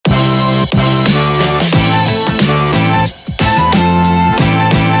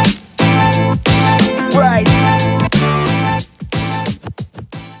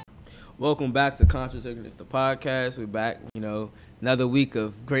Welcome back to Conscious Ignorance, the podcast. We're back, another week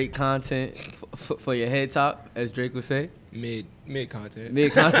of great content for your head top, as Drake would say. Mid content.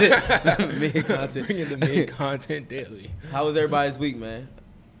 Mid content. Mid content. Bringing the mid content daily. How was everybody's week, man?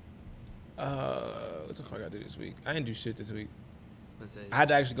 What the fuck I did this week? I didn't do shit this week. I had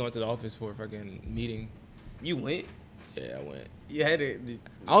to actually go into the office for a fucking meeting. You went? Yeah, I went. You had it.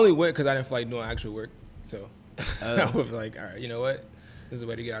 I only went because I didn't feel like doing actual work. So I was like, all right, you know what? This is the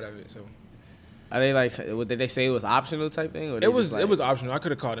way to get out of it. So are they like? What did they say? It was optional type thing? Or it was optional. I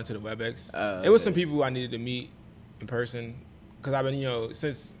could have called into the WebEx. It was some people I needed to meet in person because I've been,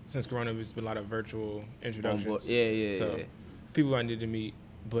 since Corona, there's been a lot of virtual introductions. So people I needed to meet,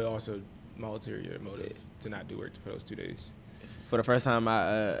 but also my ulterior motive to not do work for those 2 days. For the first time,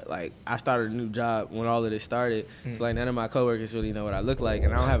 I started a new job when all of this started. Mm-hmm. So none of my coworkers really know what I look like,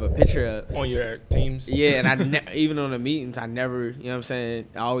 and I don't have a picture of on your teams. Yeah, and even on the meetings, I never, you know what I'm saying.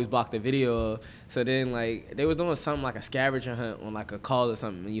 I always block the video. So then they was doing something like a scavenger hunt on like a call or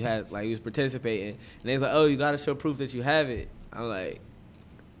something, and you had you was participating, and they was like, "Oh, you got to show proof that you have it." I'm like,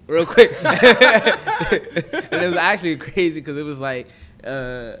 real quick, and it was actually crazy because it was like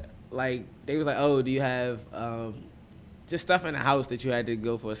they was like, "Oh, do you have?" Just stuff in the house that you had to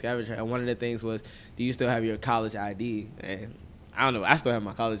go for a scavenger. And one of the things was, do you still have your college ID? And I don't know. I still have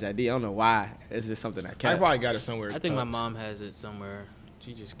my college ID. I don't know why. It's just something I kept. I probably got it somewhere. I think my mom has it somewhere.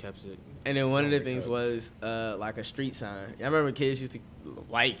 She just kept it. And then one of the things was like a street sign. I remember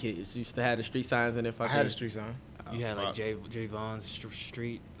white kids used to have the street signs in their fucking. I had a street sign. You had like Javon's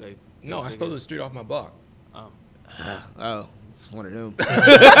street. Like no, I stole the street off my block. Oh, it's one of them.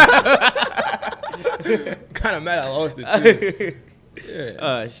 Kind of mad I lost it too.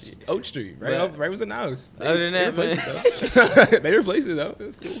 Yeah. Shit. Oak Street, right was in the house. Other than that, man. They replaced it though. It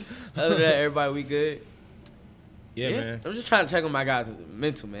was cool. Other than that, everybody we good. Yeah, man. I'm just trying to check on my guys'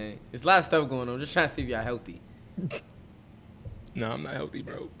 mental, man. There's a lot of stuff going on. I'm just trying to see if y'all healthy. No, I'm not healthy,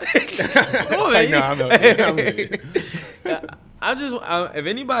 bro. No, I'm healthy. I'm good. I'm just if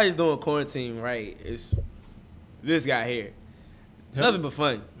anybody's doing quarantine right, it's this guy here. Nothing but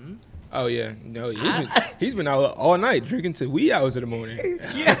fun. Hmm? Oh yeah, no, he's been out all night drinking to wee hours in the morning.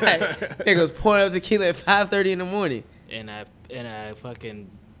 Yeah, niggas pouring up tequila at 5:30 in the morning. And I fucking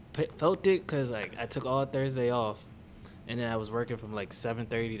felt it because I took all Thursday off, and then I was working from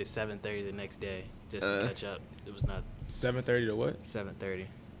 7:30 to 7:30 the next day just to catch up. It was not 7:30 to what? 7:30.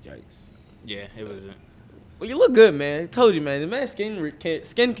 Yikes. Yeah, it wasn't. Well, you look good, man. I told you, man. The man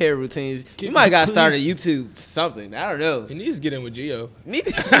skincare routines. You might got to start a YouTube something. I don't know. He needs to get in with Gio. You need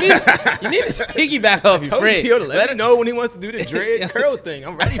to piggyback off your friend. Gio to let him know when he wants to do the dread curl thing.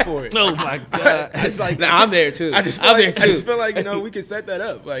 I'm ready for it. Oh my god. It's I'm there too. I just feel like we could set that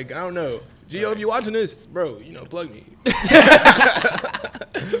up. I don't know. Gio, if you're watching this, bro, plug me.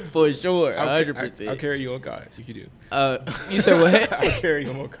 For sure, 100%. I'll carry you on COD if you do. You said what? I'll carry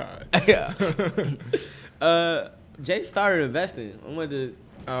you on COD. Jay started investing. I wanted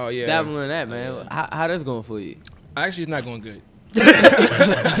to dabble in that, man. How that's going for you? Actually, it's not going good.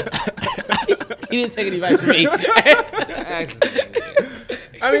 He didn't take any advice from me.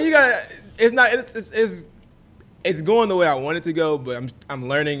 I mean, it's going the way I want it to go, but I'm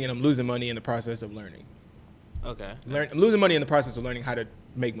learning and I'm losing money in the process of learning. Okay. I'm losing money in the process of learning how to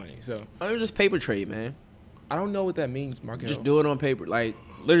make money. So I'm just paper trade, man. I don't know what that means, Markel. Just do it on paper.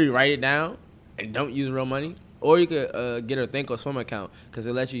 Literally write it down and don't use real money. Or you could get a Thinkorswim account because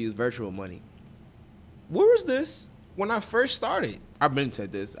it lets you use virtual money. Where was this when I first started? I've been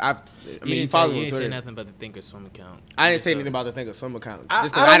said this. You you follow me on didn't Twitter. say nothing about the Thinkorswim account. I didn't say anything about the Thinkorswim account. I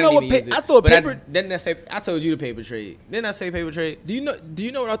don't know what I thought paper. Didn't I say? I told you to paper trade. Didn't I say paper trade? Do you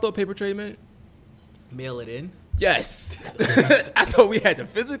know what I thought paper trade meant? Mail it in. Yes. I thought we had to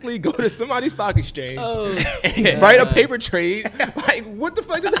physically go to somebody's stock exchange and write a paper trade. What the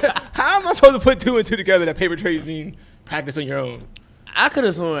fuck is that? How am I supposed to put two and two together that paper trades mean practice on your own? I could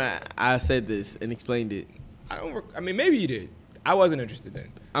have sworn I said this and explained it. I mean, maybe you did. I wasn't interested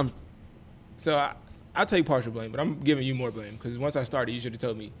then. I'll take partial blame, but I'm giving you more blame because once I started, you should have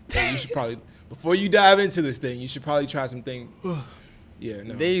told me, hey, you should probably, before you dive into this thing, you should probably try something. Yeah,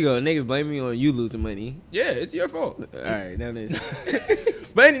 no. There you go. Niggas blame me on you losing money. Yeah, it's your fault. All right, now it is.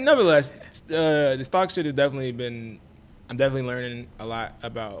 But nevertheless, the stock shit has definitely been, I'm definitely learning a lot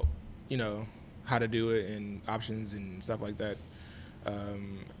about, how to do it and options and stuff like that.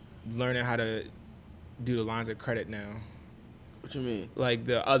 Learning how to do the lines of credit now. What you mean? Like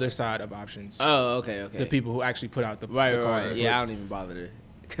the other side of options. Oh, okay. The people who actually put out the right. calls. Yeah, I don't even bother to.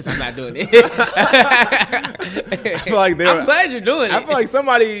 Because I'm not doing it. I feel like I'm glad you're doing it. I feel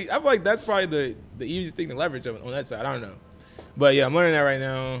like that's probably the easiest thing to leverage on that side. I don't know. But yeah, I'm learning that right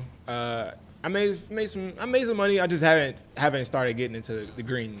now. I made some money. I just haven't started getting into the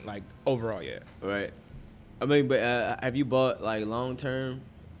green like overall yet. Right. I mean, but have you bought like long-term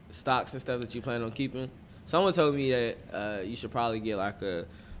stocks and stuff that you plan on keeping? Someone told me that you should probably get like a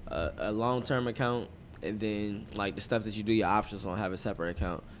long-term account, and then like the stuff that you do your options on have a separate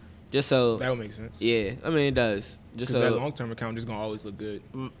account. Just so that would make sense. Yeah, I mean it does. Just so that long-term account just gonna always look good.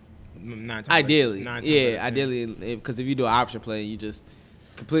 Ideally, ideally, because if you do an option play, you just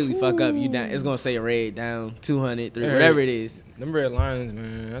completely fuck up. You down. It's gonna say red down 200, 300, whatever it is. Them red lines,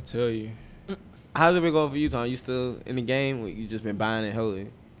 man. I tell you. How's it been going for you, Tom? You still in the game? Or you just been buying and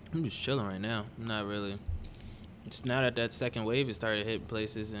holding? I'm just chilling right now. I'm not really. Just now that second wave has started hitting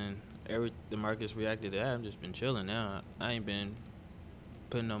places and the market's reacted to that, I've just been chilling now. I ain't been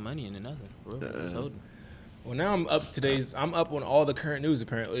putting no money into nothing. For real. Just holding. Well, now I'm up on all the current news.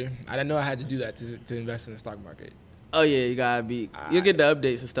 Apparently, I didn't know I had to do that to invest in the stock market. Oh yeah, you gotta be. You'll get the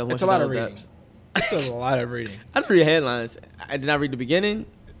updates and stuff. It's a lot of reading. It's a lot of reading. I just read headlines. I did not read the beginning.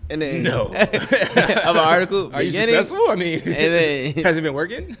 And then no of an article. Are you successful? I mean, and then, has it been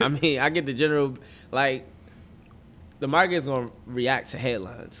working? I mean, I get the general like. The market is gonna react to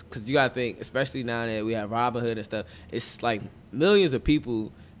headlines because you gotta think, especially now that we have Robinhood and stuff. It's like millions of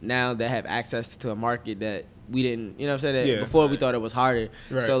people now that have access to a market that we didn't. You know what I'm saying? That before we thought it was harder.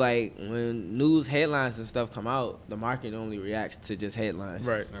 Right. So like when news headlines and stuff come out, the market only reacts to just headlines.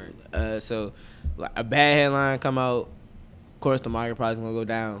 Right. So like a bad headline come out, of course the market probably gonna go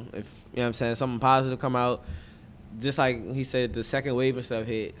down. If you know what I'm saying, something positive come out, just like he said, the second wave and stuff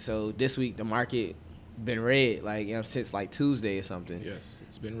hit. So this week the market been red, like, you know, since like Tuesday or something. Yes,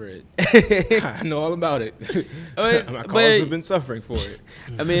 it's been red. I know all about it. My calls have been suffering for it.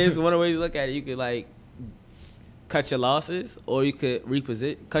 I mean, it's one of the ways you look at it. You could like cut your losses, or you could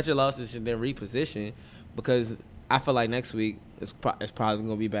cut your losses and then reposition, because I feel like next week it's probably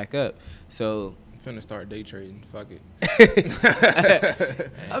gonna be back up. So I'm finna start day trading. Fuck it.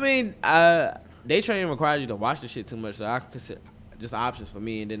 I mean, day trading requires you to watch the shit too much, so I consider just options for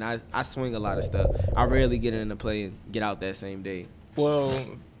me, and then I swing a lot of stuff. I rarely get into play and get out that same day. Well,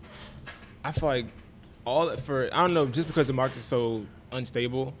 I feel like I don't know, just because the market's so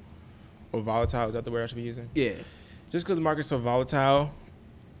unstable or volatile, is that the word I should be using? Yeah. Just because the market's so volatile,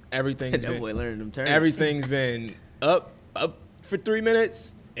 everything's been learning them terms. Everything's been up for 3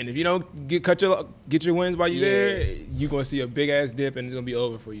 minutes, and if you don't get your wins while you're there, you're gonna see a big ass dip and it's gonna be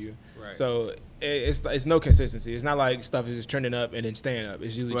over for you. Right. So it's no consistency. It's not like stuff is just trending up and then staying up.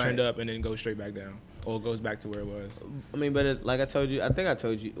 It's usually trend up and then goes straight back down, or goes back to where it was. I mean, but like I told you, I think I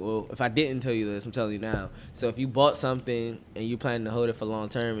told you. Well, if I didn't tell you this, I'm telling you now. So if you bought something and you plan to hold it for long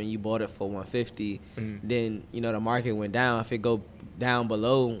term and you bought it for 150, then you know the market went down. If it go down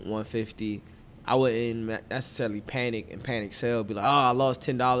below 150, I wouldn't necessarily panic sell. Be like, oh, I lost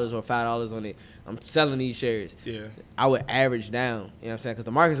 $10 or $5 on it. I'm selling these shares. Yeah. I would average down. You know what I'm saying? Because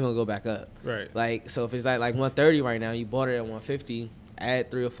the market's gonna go back up. Right. Like, so if it's like 130 right now, you bought it at 150.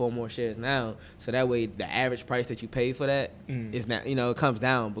 Add 3 or 4 more shares now, so that way the average price that you pay for that is not, you know, it comes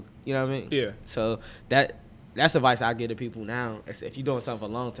down. But you know what I mean? Yeah. So that's advice I give to people now. If you're doing something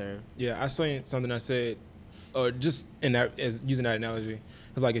for long term. Yeah, I seen something I said, or just in that, as using that analogy.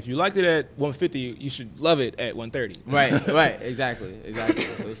 It's like if you liked it at 150, you should love it at 130. Right, exactly.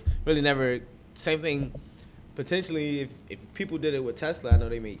 So it's really never same thing. Potentially, if people did it with Tesla, I know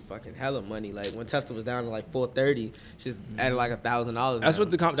they made fucking hella money. Like when Tesla was down to like 430, just added like $1,000. That's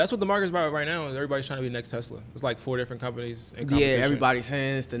what the market's about right now. Is everybody's trying to be the next Tesla. It's like 4 different companies in Yeah, competition. everybody's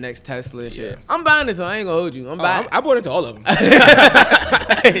saying it's the next Tesla and shit. I'm buying it, so I ain't gonna hold you. I'm buying. I bought into all of them.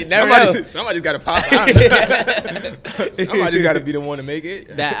 Somebody's got to pop out. Somebody's got to be the one to make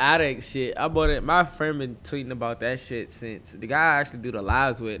it. That Adex shit, I bought it. My friend been tweeting about that shit since the guy I actually do the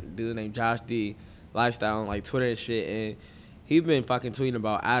lives with, a dude named Josh D. Lifestyle on like Twitter and shit, and he been fucking tweeting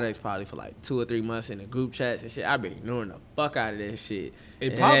about Adex probably for like 2 or 3 months in the group chats and shit. I been ignoring the fuck out of that shit.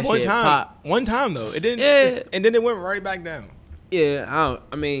 It popped one time. One time though, it didn't. Yeah. And then it went right back down. Yeah,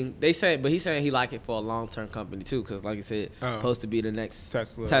 I mean, they said, but he's saying he like it for a long term company too, because like I said, supposed to be the next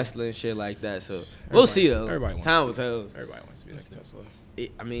Tesla and shit like that. So we'll see though. Time will tell. Everybody wants to be the next Tesla.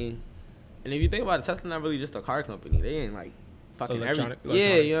 I mean, and if you think about it, Tesla not really just a car company. They ain't like fucking everything.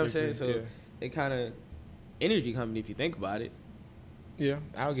 Yeah, you know what I'm saying. So they kind of energy company if you think about it. Yeah,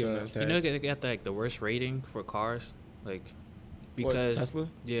 I'll give them that tag. You know, they got like the worst rating for cars, like because Tesla.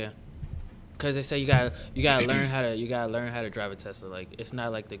 Yeah, because they say you gotta learn how to drive a Tesla. Like it's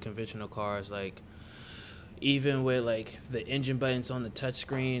not like the conventional cars. Like even with like the engine buttons on the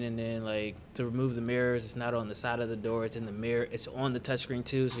touchscreen, and then like to remove the mirrors, it's not on the side of the door, it's in the mirror, it's on the touchscreen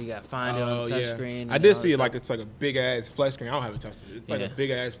too, so you got to find it on the touchscreen. I did see it like it's like a big ass flat screen. I don't have a Tesla. It's like a big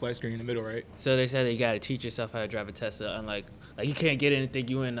ass flat screen in the middle, right? So they said that you got to teach yourself how to drive a Tesla, unlike like you can't get in and think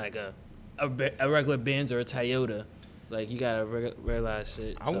you in like a regular Benz or a Toyota. Like you gotta realize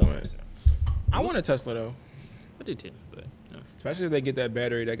shit. I want a Tesla though. I do too, but especially if they get that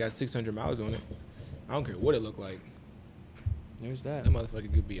battery that got 600 miles on it. I don't care what it look like. There's that. That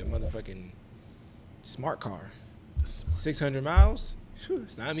motherfucker could be a motherfucking smart car. 600 miles? Whew,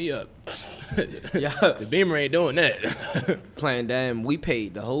 sign me up. Yeah, the Beamer ain't doing that. Playing damn, we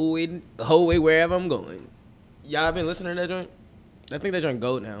paid the whole way wherever I'm going. Y'all been listening to that joint? I think that joint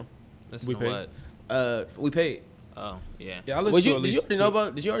gold now. We paid. We paid. Oh yeah. Yeah, I listened to at least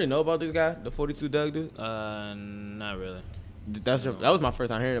did you already know about this guy, the 42 Doug dude? Not really. That was my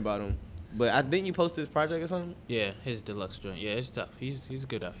first time hearing about him. But I think you posted his project or something. Yeah, his deluxe joint. Yeah, it's tough. He's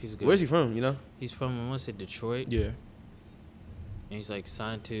good. He's good. Where's he from? You know? He's from, I want to say, Detroit. Yeah. And he's like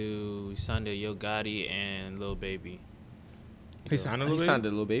signed to Yo Gotti and Lil Baby. He signed to Lil Baby? He signed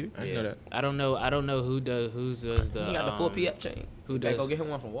to Lil Baby. I didn't know that. I don't know who does the. He got the 4PF chain. Who does? Go get him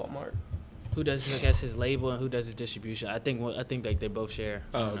one from Walmart. Who does, I guess, his label and who does his distribution? I think like they both share.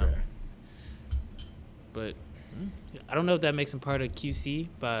 Oh, okay. Know. But I don't know if that makes him part of QC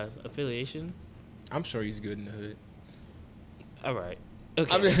by affiliation. I'm sure he's good in the hood. All right.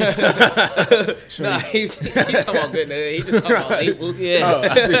 Okay. I mean, nah, he's talking about good in the hood. He just talking about labels. Yeah. Oh,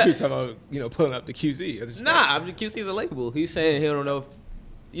 I think he's talking about, pulling up the QC. Nah, QC's a label. He's saying he don't know if...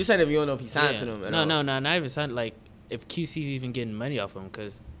 You said if you don't know if he signed to them. No, not even signed. Like, if QC's even getting money off him,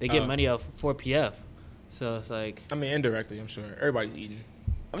 because they get money off 4PF. So it's like... I mean, indirectly, I'm sure. Everybody's eating.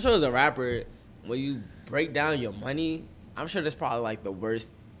 I'm sure as a rapper, when you break down your money, I'm sure that's probably like the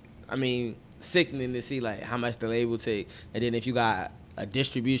worst. I mean, sickening to see like how much the label take. And then if you got a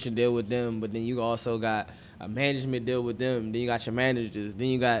distribution deal with them, but then you also got a management deal with them, then you got your managers, then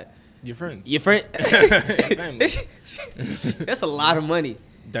you got... Your friends. Your friend. That's a lot of money.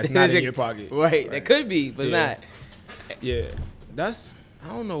 That's not in your pocket. Right. That could be, but not. Yeah. That's, I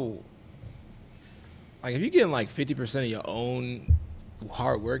don't know. Like, if you're getting like 50% of your own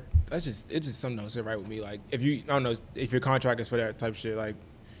hard work, it's just something don't sit right with me. Like, if you, I don't know, if your contract is for that type of shit, like,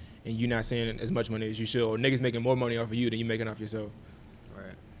 and you're not seeing as much money as you should, or niggas making more money off of you than you making off yourself.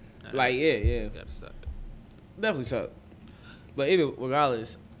 Right. Like, yeah. Gotta suck. Definitely suck. But either,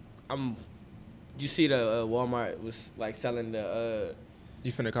 regardless, you see the Walmart was like selling the.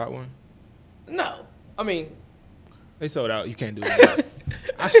 You finna caught one? No, I mean. They sold out. You can't do it.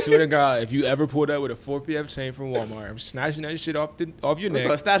 I swear to God, if you ever pulled up with a 4PF chain from Walmart, I'm snatching that shit off your neck.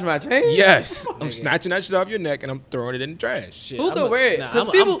 You snatch my chain? Yes. I'm snatching that shit off your neck and I'm throwing it in the trash. Shit, who could wear it? Nah,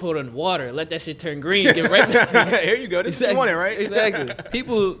 I'm put it in water. Let that shit turn green. Get right back. Here you go. This is what you wanted, right? Exactly.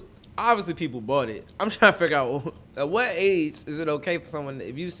 People bought it. I'm trying to figure out at what age is it okay for someone,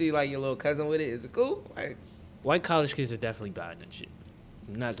 if you see like your little cousin with it, is it cool? Like, white college kids are definitely buying that shit.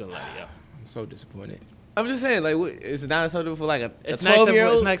 I'm not gonna lie to y'all. I'm so disappointed. I'm just saying, like, it's not acceptable for like a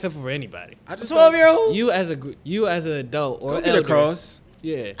 12-year-old. It's not acceptable for anybody. A 12-year-old? You as an adult or elder. Across.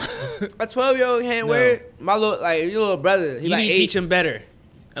 Yeah. A 12-year-old can't wear it. My little, like, your little brother. You need to teach him better.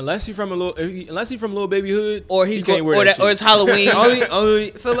 Unless he's from little baby hood, or he's going, or it's Halloween.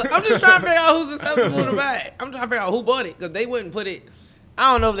 only. So look, I'm just trying to figure out who's acceptable to buy. I'm trying to figure out who bought it because they wouldn't put it.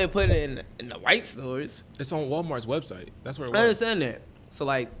 I don't know if they put it in the white stores. It's on Walmart's website. That's where it was. I understand that. So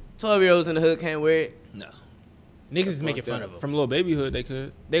like 12-year-olds in the hood can't wear it. No, niggas is making fun of them. From little baby hood, they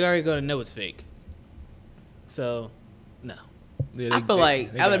could. They already gonna know it's fake. So, no. Yeah, I feel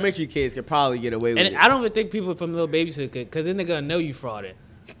like elementary kids could probably get away with it. And I don't even think people from little baby hood could, because then they're gonna know you frauded.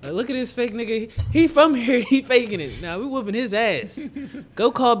 Like, look at this fake nigga. He from here. He faking it. Now we whooping his ass.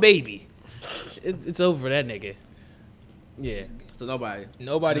 Go call baby. It's over for that nigga. Yeah. So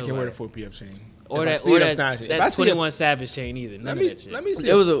nobody can wear the 4PF chain. Or that 21 Savage chain either. None of that shit. Let me see.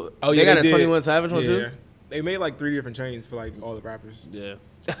 It was they got a 21 Savage one too? They made like 3 different chains for like all the rappers. Yeah.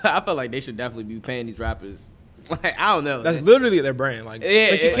 I feel like they should definitely be paying these rappers. Like, I don't know. That's literally their brand. Like,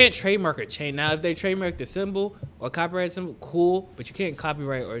 but you can't trademark a chain. Now, if they trademark the symbol or copyright symbol, cool. But you can't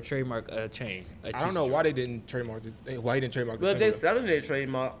copyright or trademark a chain. I don't know why they didn't trademark why he didn't trademark the symbol. Well, if they're selling their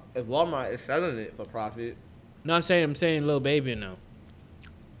trademark, if Walmart is selling it for profit. No, I'm saying Lil Baby now.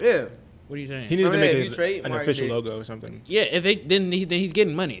 Yeah. What are you saying? He needed to make an official logo or something. Yeah, if then he's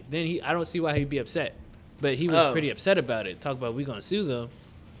getting money. Then I don't see why he'd be upset. But he was pretty upset about it. Talk about we gonna sue them.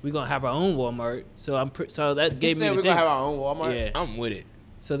 We gonna have our own Walmart. So so that gave me. We're gonna have our own Walmart. Yeah, I'm with it.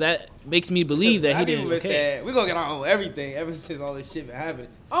 So that makes me believe that he didn't. We're going to get on everything ever since all this shit been happening.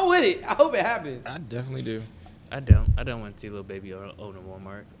 I'm with it. I hope it happens. I definitely do. I don't want to see Lil Baby own a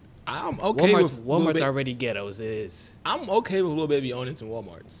Walmart. I'm okay with Walmart's already ghettos. It is. I'm okay with Lil Baby owning some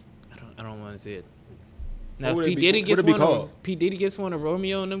Walmarts. I don't want to see it. Now, if P Diddy gets one, P Diddy gets one, or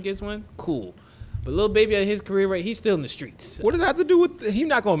Romeo and them gets one, cool. But Lil Baby at his career rate, he's still in the streets. What does that have to do with? He's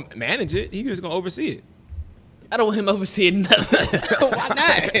not gonna manage it. He's just gonna oversee it. I don't want him overseeing nothing. Why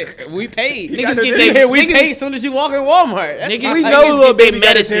not? We paid. Niggas get their we pay as soon as you walk in Walmart. Niggas, we know Lil Baby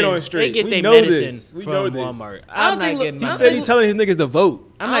got his hand on medicine. straight. They get We their know medicine this. We from know this. Walmart. I'm not getting my He said he's telling his niggas to vote.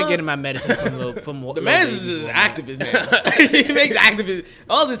 I'm not getting my medicine from Walmart. The man is just an activist now. He makes activists.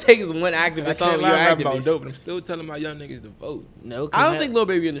 All it takes is one activist song. You're activist. About dope, but I'm still telling my young niggas to vote. No, I don't think Lil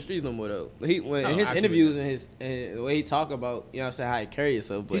Baby in the streets no more though. In his interviews and the way he talk about, you know what I'm saying, how he carry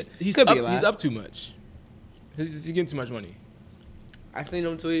himself, but he's up too much. He's getting too much money. I seen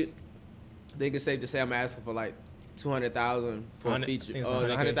him tweet. I think it's safe to say I'm asking for like 200,000 for a feature.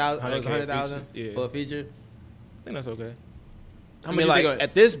 100,000 for a feature. I think that's okay. How much you think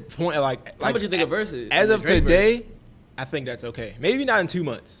at this point, how much you think of Versus? As of today, I think that's okay. Maybe not in 2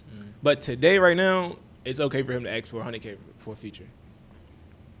 months, but today, right now, it's okay for him to ask for 100K for a feature.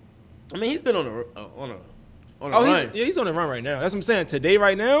 I mean, he's been on a run. He's on a run right now. That's what I'm saying. Today,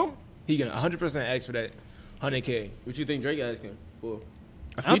 right now, he can 100% ask for that 100K. What you think Drake asking for?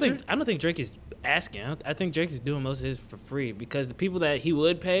 I don't think Drake is asking. I think Drake is doing most of his for free because the people that he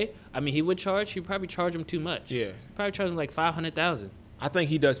would pay, I mean, he would charge. He'd probably charge them too much. Yeah, probably charge them like 500,000. I think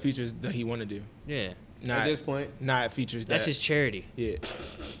he does features that he want to do. Yeah, at this point, not features. That's his charity. Yeah,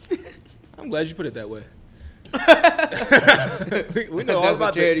 I'm glad you put it that way. we know all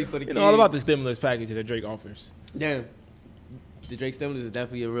about charity for the kids. All about the stimulus package that Drake offers. Damn, the Drake stimulus is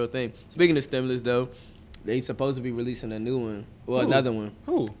definitely a real thing. Speaking of stimulus, though. They supposed to be releasing a new one. Well, another one.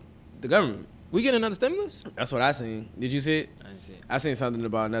 Who? The government. We getting another stimulus? That's what I seen. Did you see it? I didn't see it. I seen something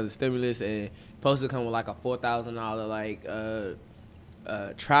about another stimulus and supposed to come with like a $4,000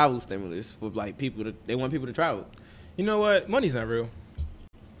 like travel stimulus for like people. They want people to travel. You know what? Money's not real.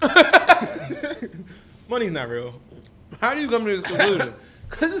 Money's not real. How do you come to this conclusion?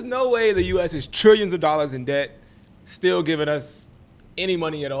 Because there's no way the U.S. is trillions of dollars in debt, still giving us any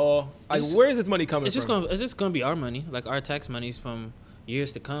money at all. Like, where is this money coming from? It's just gonna be our money, like our tax monies from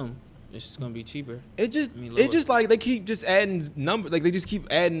years to come. It's just gonna be cheaper. It's just like they keep just adding numbers. Like they just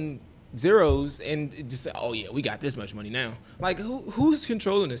keep adding zeros and just say, oh yeah, we got this much money now. Like who's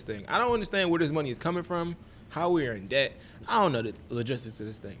controlling this thing? I don't understand where this money is coming from. How we are in debt. I don't know the logistics of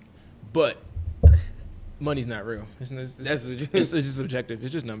this thing, but money's not real. It's just subjective.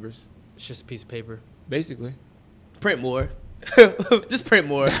 It's just numbers. It's just a piece of paper, basically. Print more. Just print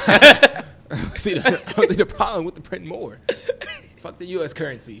more. See the problem with the print more. Fuck the U.S.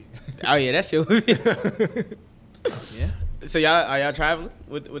 currency. Oh yeah, that shit would be. Yeah. So are y'all traveling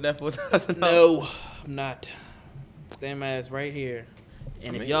with that $4,000? No, I'm not. Staying my ass right here.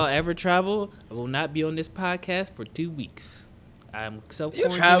 And if y'all ever travel, I will not be on this podcast for 2 weeks. I'm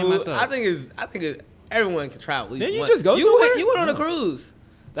self-quarantining myself. I think everyone can travel. Didn't you just go somewhere? You went on a cruise.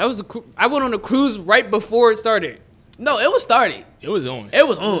 That was I went on a cruise right before it started. No, it was started. It was on. It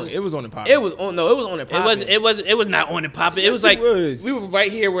was on. It was on the pop. It was on. No, it was on the pop. It was not on the pop. It was like we were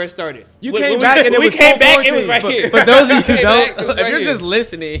right here where it started. You came back and it was came back. It was right here. For those of you who don't, if you're just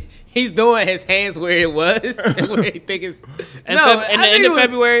listening, he's doing his hands where it was, where he think it's. And in the end of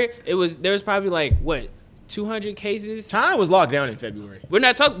February, there was probably like what 200 cases. China was locked down in February. We're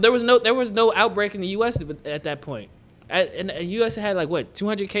not talking. There was no outbreak in the U.S. at that point. And the U.S. had like what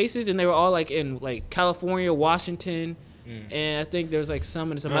 200 cases, and they were all like in like California, Washington, and I think there was like some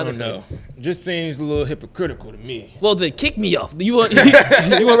other places. Just seems a little hypocritical to me. Well, they kicked me off. You want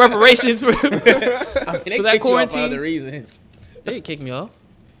reparations for that quarantine? You off for other reasons. They didn't kick me off.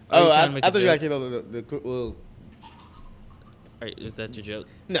 Oh, I thought you got kicked off the well. Right, is that your joke?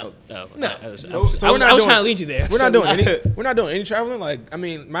 No. No. I was trying to lead you there. We're not doing any traveling. Like, I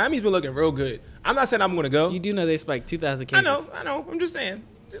mean, Miami's been looking real good. I'm not saying I'm going to go. You do know they spiked 2,000 cases. I know. I'm just saying.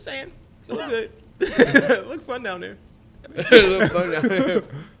 It look good. Look fun down there.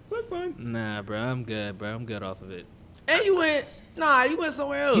 Look fun. Nah, bro. I'm good, bro. I'm good off of it. And you went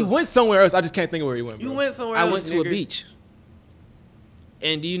somewhere else. He went somewhere else. I just can't think of where he went, bro. You went somewhere else. I went to a beach.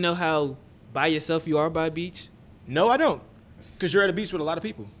 And do you know how by yourself you are by a beach? No, I don't. Because you're at a beach with a lot of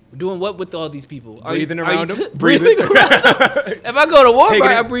people. Doing what with all these people? Breathing around them. Breathing around If I go to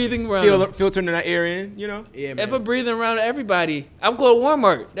Walmart, I'm breathing around. Filtering that air in, you know? Yeah, man. If I'm breathing around everybody, I'm going to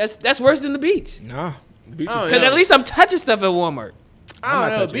Walmart. That's worse than the beach. Nah. The beach Because at least I'm touching stuff at Walmart. I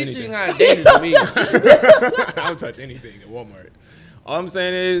don't know. Beach is kind of dangerous to me. I don't touch anything at Walmart. All I'm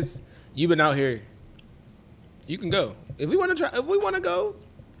saying is, you've been out here. You can go if we want to try. If we want to go,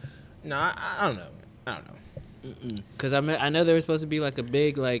 nah, I don't know. Because I know there was supposed to be like a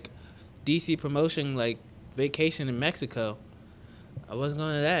big like DC promotion like vacation in Mexico. I wasn't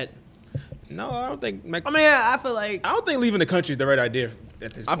going to that. No, I don't think. I feel like I don't think leaving the country is the right idea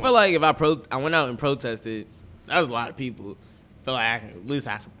at this point. I feel like if I went out and protested, that was a lot of people. I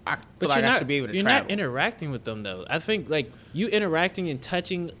feel like I should be able to travel. You're not interacting with them though. I think like you interacting and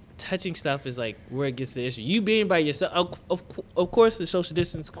touching stuff is like where it gets the issue. You being by yourself, of course, the social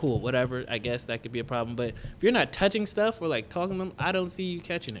distance, cool, whatever. I guess that could be a problem. But if you're not touching stuff or like talking to them, I don't see you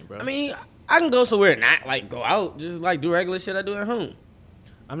catching it, bro. I mean, I can go somewhere and not like go out, just like do regular shit I do at home.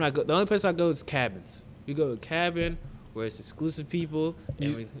 I'm not. The only place I go is cabins. You go to a cabin where it's exclusive people.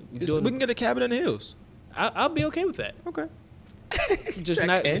 And we can get a cabin in the hills. I'll be okay with that. Okay. Just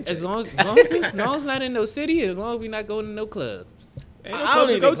not as long as it's not in no city. As long as we're not going to no clubs. Ain't no club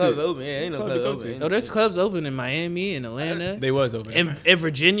to go to. Open. Yeah, ain't no club open. No, there's clubs open in Miami and Atlanta. They was open in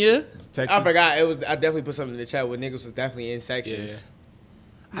Virginia. Texas. I forgot it was. I definitely put something in the chat where niggas was definitely in sections. Yeah.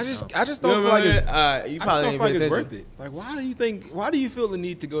 I just don't feel like it's. You probably don't feel like it's worth it. Like, why do you feel the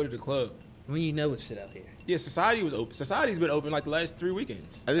need to go to the club when you know what's shit out here? Yeah, society was open. Society's been open like the last 3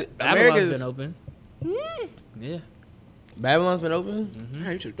 weekends. America's been open. Yeah. Babylon's been open? Mm-hmm.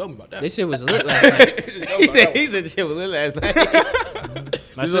 Hey, you should have told me about that. This shit was lit last night. He said the shit was lit last night.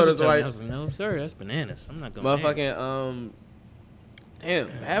 My sister told me, I was like, no, sir, that's bananas. I'm not going to motherfucking, damn,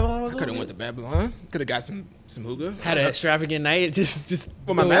 Babylon was I could have went to Babylon. Could have got some hookah. Had an extravagant night. Just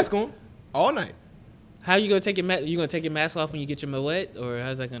with my mask on all night. How you gonna take your mask? You gonna take your mask off when you get your Moet, or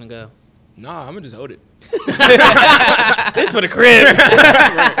how's that gonna go? Nah, I'm gonna just hold it. This for the crib.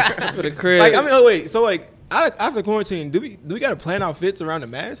 This for the crib. Like, I mean, wait. So like, after quarantine, do we gotta plan our fits around the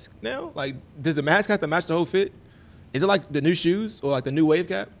mask now? Like, does the mask have to match the whole fit? Is it like the new shoes or like the new wave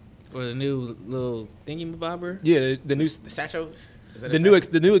cap? Or the new little thingy bobber? Yeah, the new the satchels. The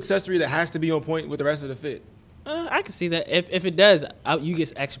new accessory that has to be on point with the rest of the fit. I can see that. If it does, you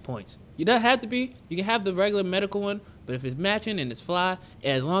get extra points. You don't have to be. You can have the regular medical one, but if it's matching and it's fly,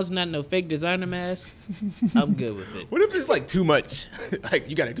 and as long as it's not no fake designer mask, I'm good with it. What if it's like too much? Like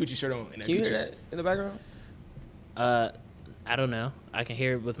you got a Gucci shirt on. And can you hear that in the background? I don't know. I can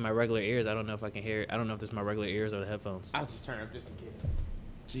hear it with my regular ears. I don't know if I can hear it. I don't know if it's my regular ears or the headphones. I'll just turn up just in case.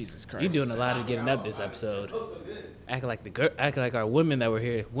 Jesus Christ. You're doing a lot of getting up this episode. Acting like our women that were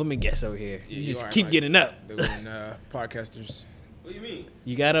here, women guests over here. Yeah, you just keep getting up. The women podcasters. What do you mean?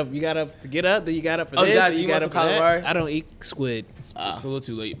 You got up to get up, then you got up for this. You got up for that. I don't eat squid. It's a little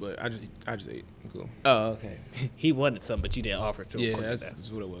too late, but I just ate. I'm cool. Oh, okay. He wanted some, but you didn't offer it to him. Yeah,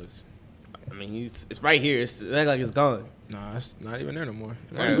 that's what it was. I mean, it's right here. It's like it's gone. Nah, it's not even there no more.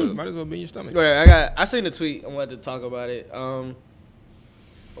 Might as well be in your stomach. I seen the tweet. I wanted to talk about it.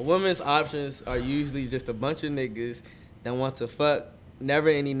 A woman's options are usually just a bunch of niggas that want to fuck. Never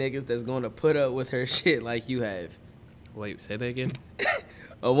any niggas that's going to put up with her shit like you have. Wait, say that again.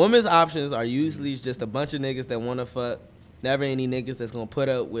 A woman's options are usually just a bunch of niggas that want to fuck. Never any niggas that's going to put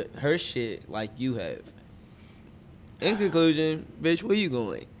up with her shit like you have. In conclusion, bitch, where you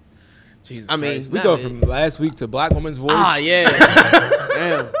going? Jesus Christ. We go from last week to Black Woman's Voice. Ah, yeah.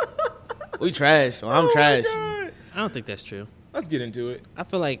 Damn. We trash. So I'm trash. I don't think that's true. Let's get into it. I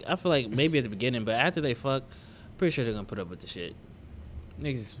feel like maybe at the beginning, but after they fuck, pretty sure they're gonna put up with the shit.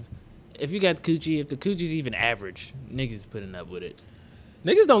 Niggas, if you got coochie, if the coogie's even average, niggas is putting up with it.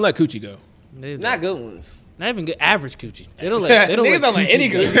 Niggas don't let coochie go. Not good ones. Not even good average coochie. They don't let. Niggas don't let any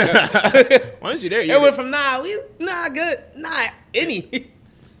coochie. Once you there, it went from good, any.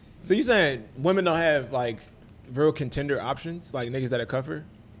 So you saying women don't have like real contender options, like niggas that are cover?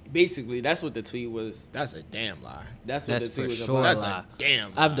 Basically, that's what the tweet was. That's a damn lie. That's what the tweet was sure about. That's a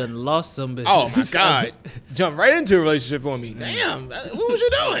damn lie. I've done lost some bitches. Oh my God. Jump right into a relationship on me. Damn. What was you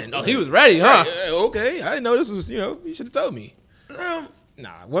doing? Oh, he was ready, huh? Okay. I didn't know this was, you should have told me.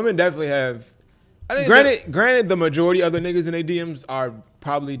 Nah, women definitely have. Granted, the majority of the niggas in their DMs are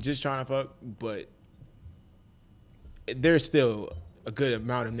probably just trying to fuck, but there's still a good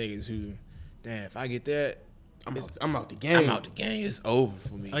amount of niggas who, damn, if I get that, I'm out the game. I'm out the game. It's over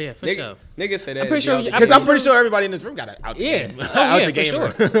for me. Oh yeah, for sure. Niggas say that. I'm pretty sure because I'm pretty sure everybody in this room got out the game. Out the gamer.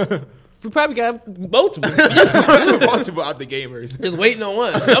 For sure. We probably got multiple. Multiple out the gamers. Just waiting on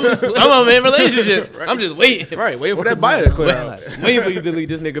one. Some of them in relationships. Right. I'm just waiting. Right, waiting for that bio to clear out. Waiting for you to delete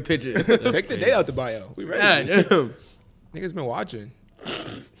this nigga picture. Take the day out the bio. We ready. Niggas been watching.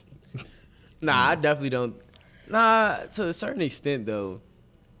 Nah, I definitely don't. Nah, to a certain extent though.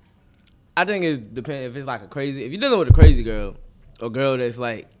 I think it depends if it's like if you're dealing with a crazy girl or girl that's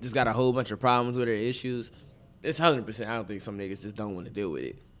like just got a whole bunch of problems with her issues, it's 100%. I don't think some niggas just don't want to deal with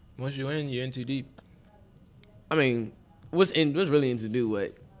it. Once you're in too deep. I mean, what's really in to do?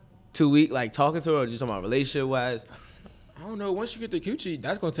 What, 2 weeks, like talking to her, or you talking about relationship wise? I don't know. Once you get the coochie,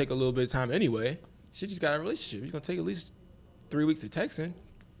 that's gonna take a little bit of time anyway. She just got a relationship. It's gonna take at least 3 weeks of texting.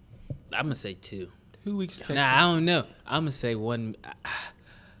 I'm gonna say 2. 2 weeks of texting. Nah, I don't know. I'm gonna say 1.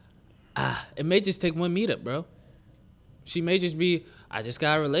 It may just take 1 meetup, bro. She may just be, I just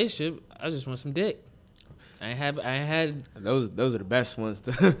got a relationship. I just want some dick. I had. Those are the best ones.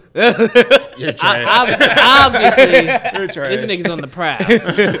 You're trash. Obviously, You're trash. this nigga's on the prowl.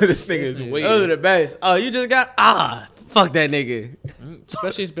 This nigga is waiting. Those are the best. Oh, you just got fuck that nigga.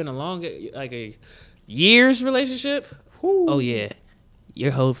 Especially it's been a long, like a year's relationship. Woo. Oh yeah,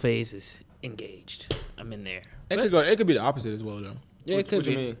 your whole phase is engaged. I'm in there. It could be the opposite as well though. Yeah, it could What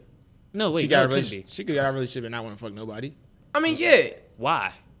be. you mean? No, wait, She no, got it could be. She could get a relationship and not want to fuck nobody. I mean, yeah.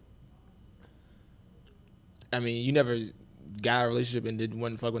 Why? I mean, you never got a relationship and didn't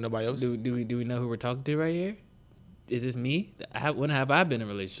want to fuck with nobody else. Do we know who we're talking to right here? Is this me? When have I been in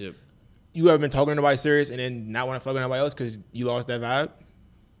a relationship? You ever been talking to nobody serious and then not want to fuck with nobody else because you lost that vibe?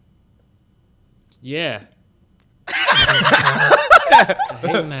 Yeah. I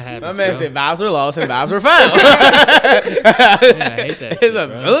hate when that happens. My man said vibes were lost and vibes were found. Yeah, I hate that shit,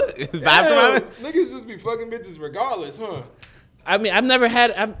 bro. Vibes were found. Niggas just be fucking bitches regardless, huh? I mean, I've never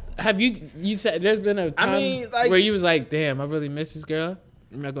had. Have you said there's been a time where you was like, damn, I really miss this girl.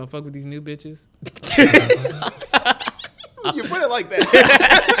 I'm not gonna fuck with these new bitches. When you put it like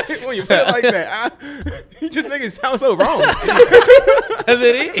that, when you put it like that, you just make it sound so wrong. That's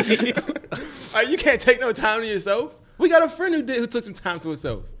it. Like, you can't take no time to yourself. We got a friend who took some time to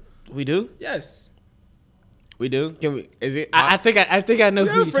herself. We do. Yes. We do. Can we? Is it? I think I know We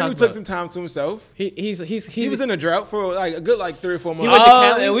who got a you friend who talking took about. some time to himself. He was in a drought for like a good 3 or 4 months. He went to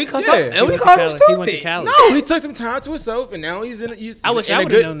Cali? And we called Yeah. and we went to called him Cali. He went to stupid. Cali. No, he took some time to himself, and now he's in. I wish in I a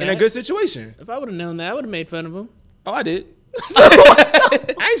would've good, known in a that. good situation. If I would have known that, I would have made fun of him. Oh, I did.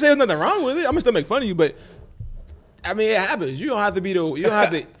 I ain't saying nothing wrong with it. I'm gonna still make fun of you, but I mean, it happens. You don't have to be the. You don't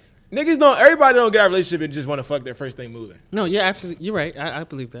have to. Niggas don't. Everybody don't get a relationship and just want to fuck their first thing moving. No, yeah, absolutely. You're right. I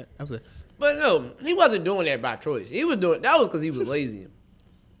believe that. I believe. But no, he wasn't doing that by choice. He was doing that was because he was lazy.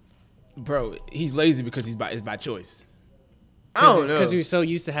 Bro, he's lazy because it's by choice. I don't know. Because he was so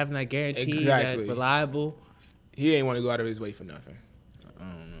used to having that guarantee, Exactly. that reliable. He ain't want to go out of his way for nothing. I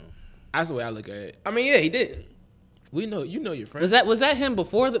don't know. That's the way I look at it. I mean, yeah, he did. We know, you know your friend. Was that him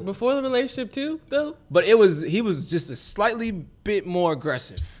before the relationship too though? But he was just a slightly bit more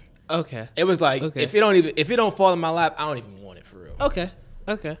aggressive. Okay. It was like if it don't fall in my lap, I don't even want it for real. Okay.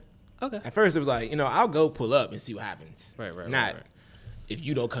 At first it was like, I'll go pull up and see what happens. Right. Not if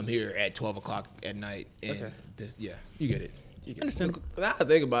you don't come here at 12 o'clock at night and this, yeah, you get it. Understand. Now I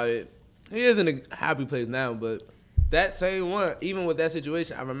think about it, he is in a happy place now, but that same one, even with that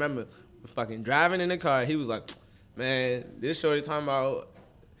situation, I remember fucking driving in the car, he was like, man, this shorty talking about,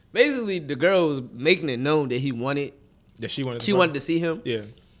 basically the girl was making it known that he wanted, That she wanted wanted to see him. Yeah.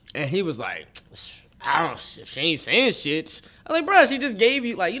 And he was like, she ain't saying shit. I was like, bro, she just gave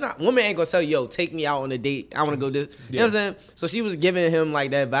you, like, woman ain't gonna tell you, yo, take me out on a date. I wanna go this. You know what I'm saying? So she was giving him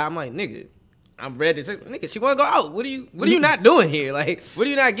like that vibe. I'm like, nigga, I'm ready to take, nigga, she wanna go out. What are you not doing here? Like, what are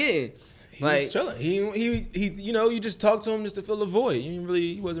you not getting? He was chilling. He you just talked to him just to fill a void.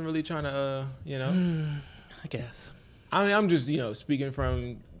 He wasn't really trying to, I guess. I mean, I'm just, speaking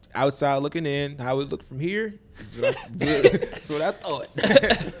from outside looking in, how it looked from here. That's what I thought.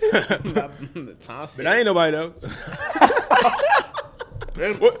 But I ain't nobody though.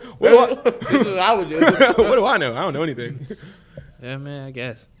 What This is what I would do. what do I know? I don't know anything. Yeah, man. I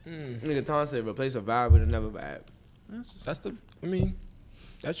guess. Nigga Tom said replace a vibe with another vibe.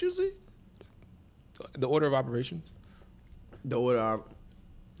 That's usually the order of operations. The order of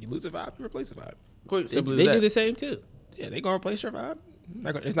You lose a vibe, you replace a vibe. quick, They simple as do that. the same too. Yeah, they gonna replace your vibe.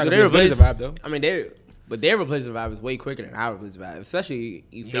 It's not But gonna be as good as a vibe though. I mean, their replacement vibe is way quicker than our replacement vibe, especially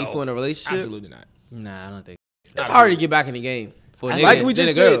you faithful in a relationship. Absolutely not. Nah, I don't think. It's hard to get back in the game for a nigga, Like we than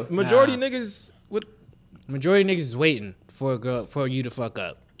just a girl. said, majority Nah. niggas with Majority of niggas is waiting for you to fuck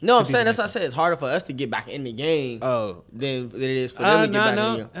up. No, I'm saying that's what I said. It's harder for us to get back in the game Oh, than it is for them to get back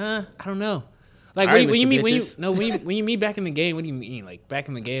in the game. I don't know. Like All right, when you Mr. mean Bitches. when you meet back in the game, what do you mean? Like back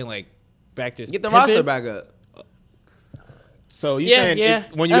in the game, like back just Get the pimping? roster back up. So you Yeah, saying yeah.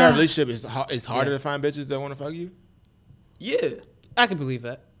 when you have a relationship, it's harder Yeah. to find bitches that want to fuck you? Yeah. I can believe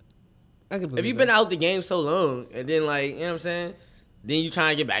that. I can believe If you've been out the game so long and then like, you know what I'm saying? Then you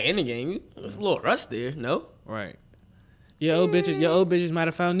trying to get back in the game, there's a little rust there, no? right. Your old bitches might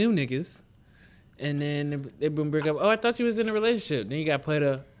have found new niggas, and then they been break up. Oh, I thought you was in a relationship. Then you got played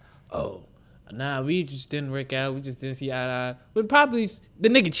a. Oh, Nah, we just didn't work out. We just didn't see eye to eye. But probably the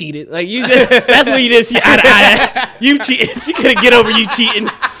nigga cheated. Like you, that's when you didn't see eye to eye. You cheated. She couldn't get over you cheating.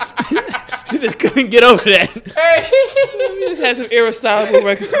 She just couldn't get over that. We just had some irreconcilable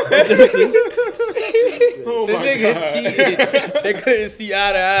differences. Oh the nigga God. Cheated. They couldn't see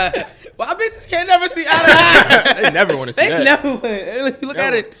eye to eye. Why bitches can't never see eye to eye? They never want to see that. They never want. Look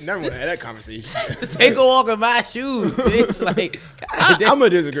at it. Never want to have that conversation. Just take a walk in my shoes, bitch. Like, I'm gonna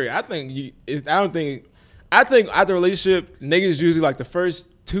disagree. I think after a relationship, niggas usually like the first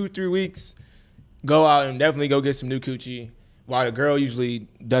 2-3 weeks go out and definitely go get some new coochie, while the girl usually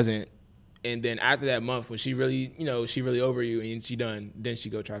doesn't. And then after that month, when she really, she really over you and she done, then she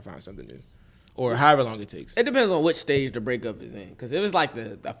go try to find something new. Or however long it takes. It depends on which stage the breakup is in. Because if it's like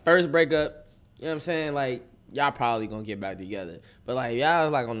the first breakup, you know what I'm saying? Like, y'all probably going to get back together. But like,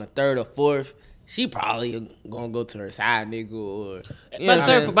 y'all like on the third or fourth, she probably going to go to her side nigga or...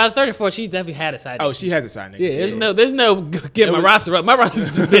 By the third or fourth, she's definitely had a side nigga. Oh, she has a side nigga. Yeah, there's no get my roster up. My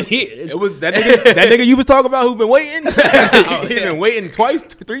roster's just been here. It was that nigga you was talking about who been waiting. He's been waiting twice,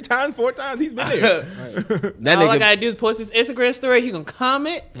 3 times, 4 times. He's been there. That all I gotta do is post his Instagram story. He gonna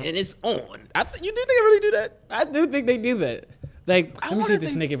comment and it's on. You do think they really do that? I do think they do that. Like, let me see if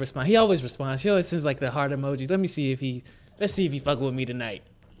this nigga responds. He always responds. He always sends like the heart emojis. Let's see if he fuck with me tonight.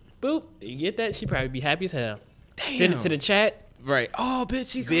 Boop. You get that? She probably be happy as hell. Damn. Send it to the chat. Right. Oh,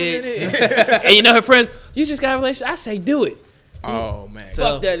 bitch, you bitch. And her friends, you just got a relationship. I say do it. Oh, man. So,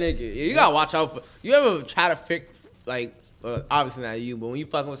 fuck that nigga. You gotta watch out for. You ever try to fix, like, obviously not you, but when you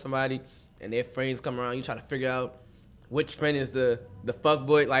fucking with somebody and their friends come around, you try to figure out which friend is the fuck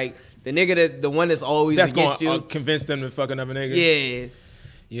boy, like the nigga the one that's always against you. That's gonna convince them to fuck another nigga. Yeah.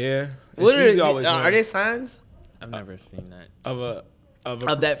 Yeah. What are there signs? I've never seen that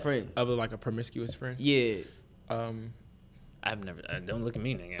of that friend of like a promiscuous friend. Yeah. I've never. Don't look at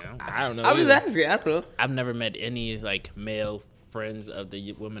me, nigga. I don't know. I was asking. I don't know. I've never met any like male friends of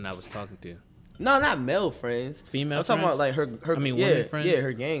the women I was talking to. No, not male friends. Female. I'm talking about like her. I mean, women friends. Yeah,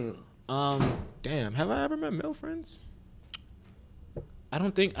 her gang. Damn. Have I ever met male friends? I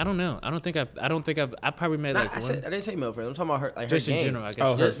don't know. I don't think I've. I probably met like one. I didn't say male friends. I'm talking about her, like just her gang. in general, I guess.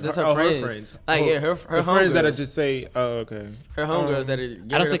 Oh, her friends. Like her friends that are just say, oh, okay. Her homegirls that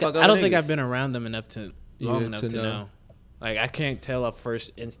are. I don't think I've been around them long enough to know. Like I can't tell a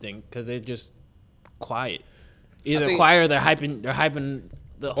first instinct because they're just quiet. Either quiet or they're hyping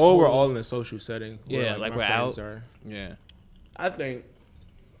the. Or we're all in a social setting. Yeah, like we're out. Yeah. I think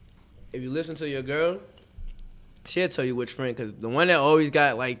if you listen to your girl, she'll tell you which friend, because the one that always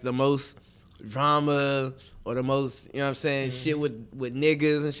got like the most drama or the most, you know what I'm saying, shit with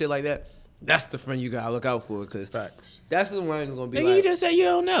niggas and shit like that, that's the friend you gotta look out for, because facts. That's the one that's gonna be nigga, like. You just say you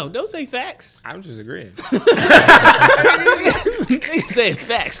don't know. Don't say facts. I'm just agreeing. Nigga saying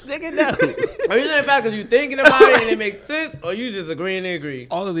facts. Nigga, no. Are you saying facts because you thinking about it and it makes sense, or you just agreeing to agree?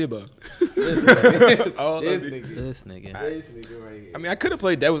 All of the above. This nigga right here. I mean, I could have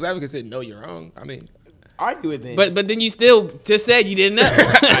played devil's advocate and said, no, you're wrong. I mean, argue with them. But then you still just said you didn't know.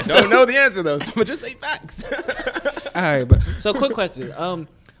 I don't know the answer though, so I'm gonna just say facts. All right, bro. So quick question.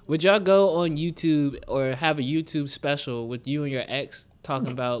 Would y'all go on YouTube or have a YouTube special with you and your ex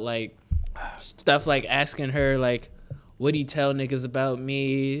talking about like stuff like asking her like, what do you tell niggas about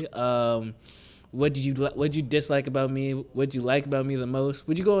me? What did you dislike about me? What you like about me the most?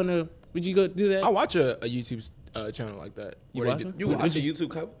 Would you go do that? I watch a YouTube channel like that. You watch a YouTube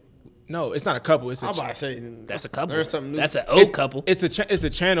couple? No, it's not a couple. It's I'm about to say that's a couple. There's something new. That's an old couple. It's a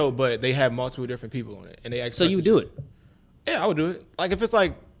channel, but they have multiple different people on it, and they ask. So you do it? Yeah, I would do it. Like if it's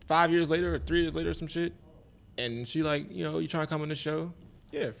like 5 years later or 3 years later or some shit, and she like, you trying to come on the show?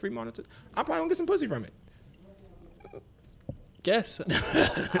 Yeah, free monitor. I'm probably gonna get some pussy from it. Guess.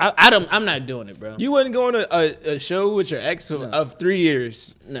 I'm not doing it, bro. You wouldn't go on a show with your ex of 3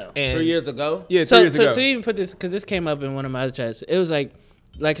 years? No. And 3 years ago? Yeah, 3 years ago. So to even put this, because this came up in one of my other chats, it was like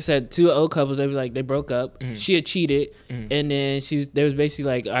I said, 2 old couples, they broke up. Mm-hmm. She had cheated, and then they was basically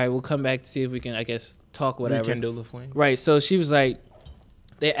like, all right, we'll come back to see if we can, I guess, talk, whatever. Rekindle the flame. Right. So she was like,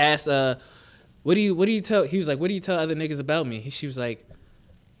 they asked, what do you tell? He was like, what do you tell other niggas about me? She was like,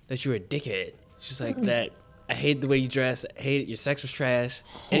 that you're a dickhead. She's like, that I hate the way you dress. I hate it. Your sex was trash.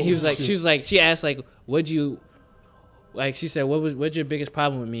 And he was like, she asked like, she said, what's your biggest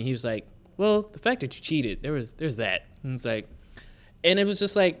problem with me? He was like, well, the fact that you cheated. There's that. And it's like, and it was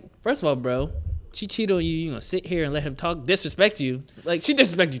just like, first of all, bro, she cheated on you. You gonna sit here and let him disrespect you? Like she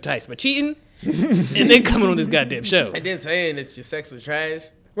disrespect you twice, but cheating and then coming on this goddamn show. And then saying that your sex was trash.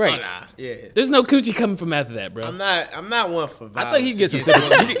 Right. Oh, nah. Yeah. There's no coochie coming from after that, bro. I'm not one for violence. I think he can get some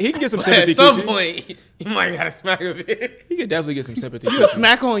sympathy. He can get some sympathy. At some point, you might gotta smack a bit. He could definitely get some sympathy. You a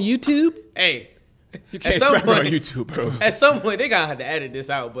smack on YouTube? Hey. You can't smack her on YouTube, bro. At some point, they gotta have to edit this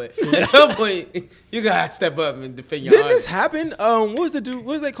out, but at some point, you gotta step up and defend your Didn't honor. this happen? What was the dude? What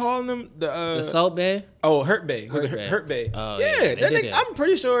was they calling them? The Salt Bay? Oh, Hurt Bay. Was it Hurt Bay? Oh, yeah. That nigga, I'm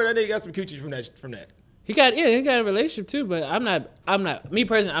pretty sure that nigga got some coochie from that. He got a relationship too, but I'm not me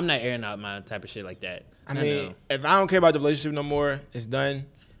personally, I'm not airing out my type of shit like that. I mean, if I don't care about the relationship no more, it's done.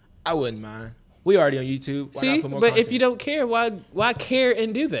 I wouldn't mind. We already on YouTube. Why not put more content? If you don't care, why care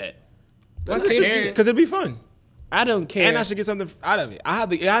and do that? Because it'd be fun. I don't care. And I should get something out of it.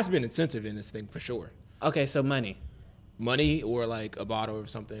 It has to be an incentive in this thing for sure. Okay, so money or like a bottle or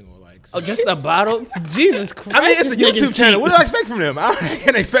something or like. Oh, just a bottle? Jesus Christ! I mean, it's a YouTube channel. What do I expect from them? I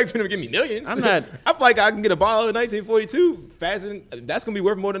can't expect them to give me millions. I'm not. I feel like I can get a bottle in 1942 fast, and that's gonna be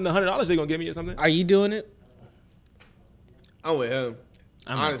worth more than the $100 they're gonna give me or something. Are you doing it? I'm with him.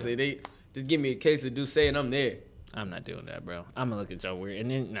 Honestly, they just give me a case of Douce and I'm there. I'm not doing that, bro. I'm gonna look at y'all weird, and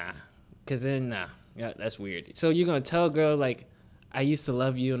then yeah, that's weird. So you're gonna tell a girl like, I used to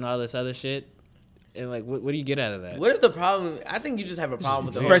love you and all this other shit, and like, what do you get out of that? What is the problem? I think you just have a problem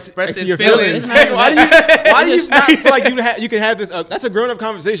with expressing your feelings. Why do you not feel like you can have this? That's a grown-up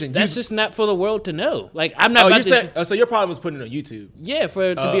conversation. That's just not for the world to know. Like, I'm not. So your problem was putting it on YouTube. Yeah, for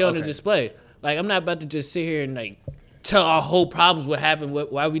it to be on the display. Like, I'm not about to just sit here and like tell our whole problems, what happened,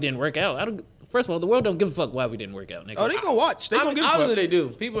 why we didn't work out. First of all, the world don't give a fuck why we didn't work out, nigga. Oh, they gonna watch. They gonna give a fuck. Obviously they do.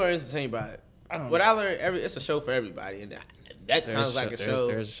 People are entertained by it. What I learned, it's a show for everybody, and that sounds like a show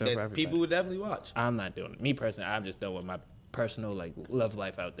that people would definitely watch. I'm not doing it. Me personally, I'm just done with my personal like love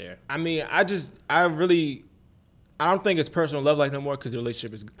life out there. I mean, I don't think it's personal love life no more because the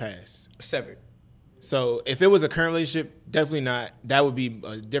relationship is past. Severed. So if it was a current relationship, definitely not. That would be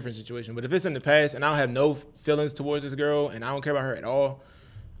a different situation. But if it's in the past and I don't have no feelings towards this girl and I don't care about her at all,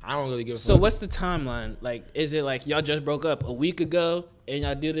 I don't really give a fuck. So what's the timeline? Like, is it like y'all just broke up a week ago and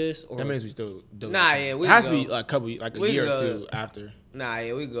y'all do this? Or? That means we still do it. Nah, yeah, we it has to be like a year or two after. Nah,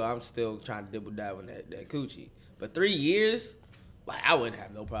 yeah, we go. I'm still trying to dibble dab on that coochie. But 3 years, like I wouldn't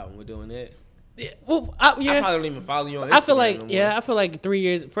have no problem with doing that. Yeah, well, I probably don't even follow you on Instagram. I feel like 3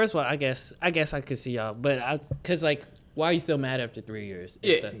 years. First of all, I guess I could see y'all, but cause like, why are you still mad after 3 years?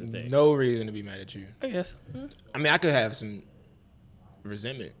 Yeah, that's the thing. No reason to be mad at you. I guess. I mean, I could have some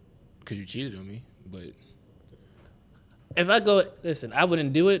resentment because you cheated on me, but if I go, listen, I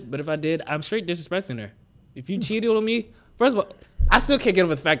wouldn't do it, but if I did, I'm straight disrespecting her. If you cheated on me, first of all, I still can't get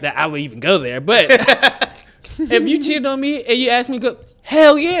over the fact that I would even go there, but if you cheated on me and you asked me to go,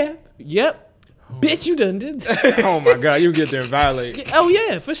 hell yeah, yep. Bitch, you done did that. Oh my God, you get there and violate. Oh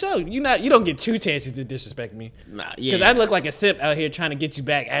yeah, for sure. You don't get 2 chances to disrespect me. Nah, yeah. Because I look like a simp out here trying to get you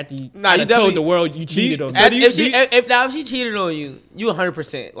back after you told the world you cheated on me. If she cheated on you, you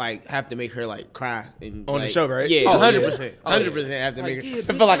 100% like have to make her like cry on the show, right? Yeah, 100%. 100% have to make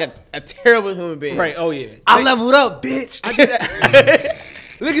her feel like a terrible human being. Right? Oh yeah. I leveled up, bitch. I did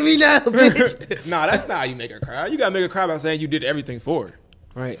that. Look at me now, bitch. Nah, that's not how you make her cry. You gotta make her cry by saying you did everything for her.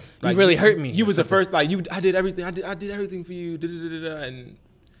 Right. Like, you really hurt me. You was the first, like, I did everything. I did everything for you. And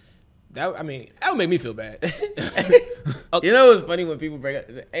that, I mean, that would make me feel bad. You know what's funny when people break up?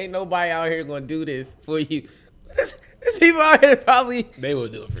 Ain't nobody out here going to do this for you. There's people out here that probably. They will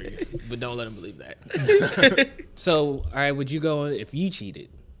do it for you. But don't let them believe that. So, all right, would you go on if you cheated?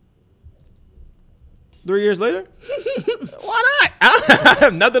 3 years later? Why not? I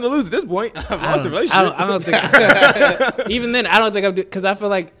have nothing to lose at this point. I've lost the relationship. I don't think. Even then, I don't think I'm doing, because I feel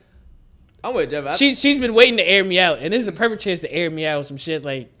like I'm with Jeff. She's been waiting to air me out, and this is a perfect chance to air me out with some shit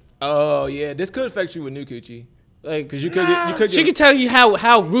like. Oh yeah, this could affect you with new coochie. Like, because you could. She could tell you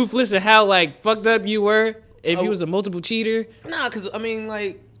how ruthless and how like fucked up you were if you was a multiple cheater. Nah, because I mean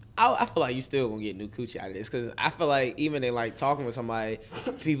like. I feel like you still gonna get new coochie out of this because I feel like even in like talking with somebody,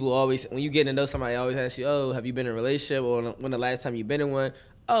 people always when you get to know somebody, always ask you, "Oh, have you been in a relationship?" or "When the last time you been in one?"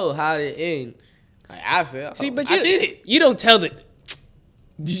 "Oh, how did it end?" Like I've said, "See, but I cheated." You don't tell the.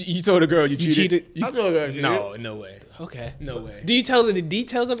 You told a girl you cheated. I told her. No way. Okay, no way. Do you tell her the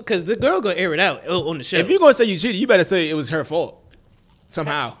details of it? Because the girl gonna air it out on the show. If you're gonna say you cheated, you better say it was her fault.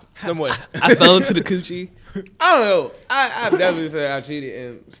 Somehow, somewhere. I fell into the coochie. I don't know. I've definitely said I cheated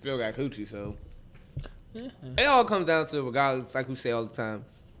and still got coochie. So it all comes down to regardless, like we say all the time.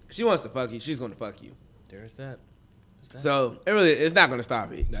 If she wants to fuck you, she's gonna fuck you. There's that. So it's not gonna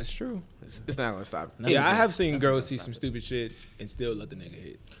stop it. That's true. It's not gonna stop it. Yeah, I have seen girls see some stupid shit and still let the nigga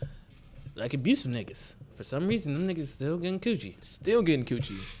hit. Like abusive niggas. For some reason, them niggas still getting coochie. Still getting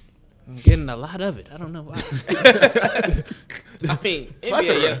coochie. I'm getting a lot of it. I don't know why. I mean,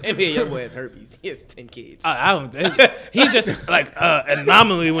 NBA YoungBoy has herpes. He has 10 kids. He's just like an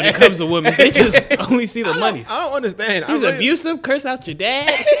anomaly when it comes to women. They just only see the money. I don't understand. He's abusive. Curse out your dad.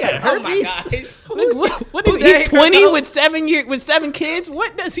 He got herpes. Oh my God. What is he's 20 with 7 kids?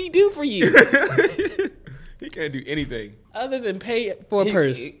 What does he do for you? He can't do anything other than pay for a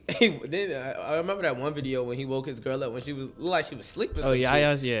purse. I remember that one video when he woke his girl up when she looked like she was sleeping. Oh yeah.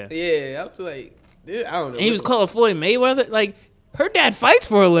 Yeah, I was like, dude, I don't know. And he was calling Floyd Mayweather. Like, her dad fights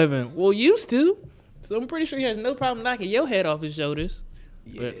for a living. Well, used to. So I'm pretty sure he has no problem knocking your head off his shoulders.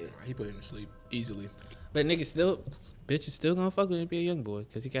 Yeah, but he put him to sleep easily. But bitch is still gonna fuck with NBA YoungBoy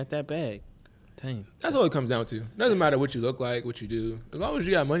because he got that bag. Dang. That's all it comes down to. It doesn't matter what you look like, what you do, as long as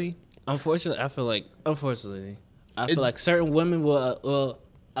you got money. Unfortunately, I feel like certain women will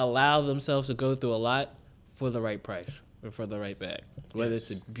allow themselves to go through a lot for the right price or for the right bag. Whether it's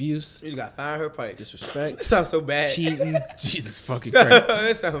abuse, you gotta find her price. Disrespect. That sounds so bad. Cheating. Jesus fucking Christ.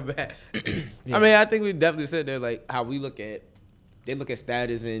 That sounds bad. Yeah. I mean, I think we definitely said that, like, how we look at, they look at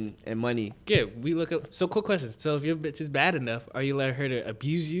status and money. Yeah, we look at, so quick question. So if your bitch is bad enough, are you letting her to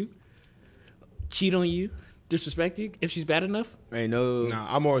abuse you, cheat on you, disrespect you if she's bad enough? Nah,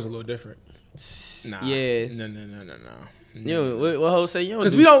 I'm always a little different. Nah. Yeah. No. You know, what Ho say? You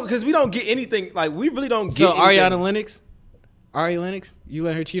Because we don't get anything. Like, we really don't get. So Ariana Lennox, you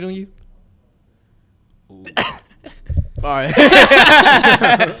let her cheat on you? All right.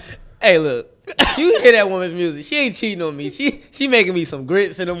 Hey, look. You hear that woman's music? She ain't cheating on me. She making me some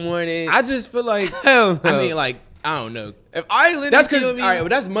grits in the morning. I just feel like I mean, like, I don't know. If Ari Lennox that's because but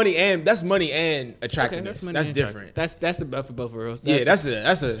that's money and attractiveness. Okay, that's different. That's the best for both worlds. That's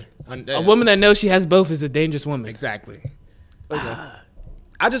a woman that knows she has both is a dangerous woman. Exactly. Okay.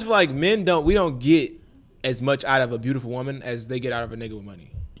 I just feel like we don't get as much out of a beautiful woman as they get out of a nigga with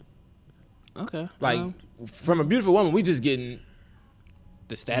money. Okay. Like from a beautiful woman, we just getting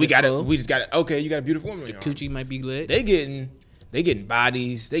the status. We just got it. Okay, you got a beautiful woman. The coochie might be lit. They getting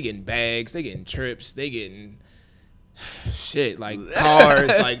bodies. They getting bags. They getting trips. They getting shit like cars,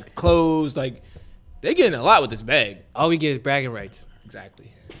 like clothes. Like they getting a lot with this bag. All we get is bragging rights.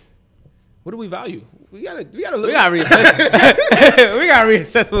 Exactly. What do we value? We gotta look. We gotta reassess. we gotta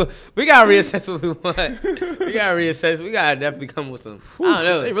reassess what we want. We gotta reassess. We gotta definitely come with some. I don't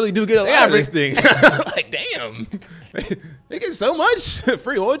know. They really do get a lot of this thing. Like, damn, they get so much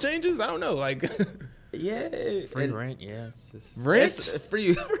free oil changes. I don't know. Like, yeah, free rent. Yeah, it's just rent.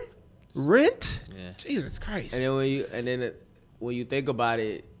 Free rent. Yeah. Jesus Christ. And then when you think about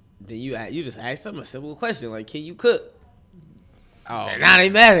it, then you just ask them a simple question like, "Can you cook?" Oh, and now they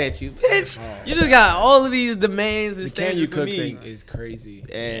mad at you, bitch. Oh. You just got all of these demands and standards. Can you cook thing is crazy.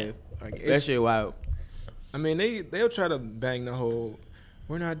 And that shit wild. I mean, they'll try to bang the whole,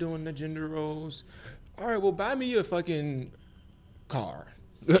 we're not doing the gender roles. All right, well, buy me a fucking car.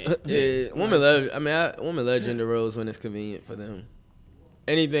 Yeah, women love gender roles when it's convenient for them.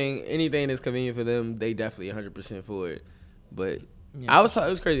 Anything that's convenient for them, they definitely 100% for it. But yeah. It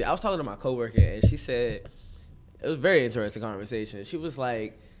was crazy. I was talking to my coworker and she said. It was a very interesting conversation. She was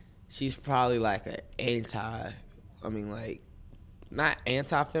like, she's probably like not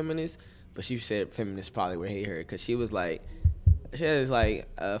anti-feminist, but she said feminists probably would hate her because she was like, she has like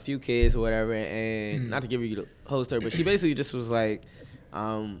a few kids or whatever, and not to give you the whole story, but she basically just was like,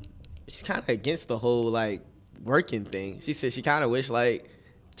 she's kind of against the whole like working thing. She said she kind of wish like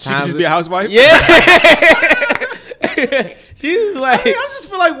she could just be a housewife. Yeah. She was like, I just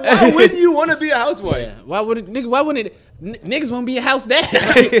feel like, why wouldn't you want to be a housewife? Yeah. Why wouldn't niggas want to be a house dad?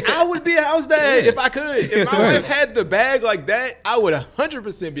 I would be a house dad if I could. If my wife had the bag like that, I would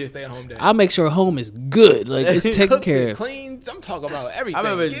 100% be a stay-at-home dad. I'll make sure home is good, like it's taken care of, clean. I'm talking about everything.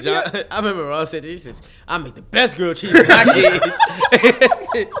 I remember Ross said this. He said, "I make the best grilled cheese for my kids."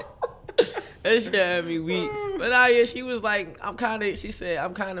 That shit had me weak. But she was like, she said,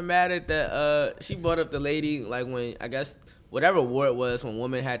 I'm kind of mad at the, she brought up the lady, like when, I guess, whatever war it was, when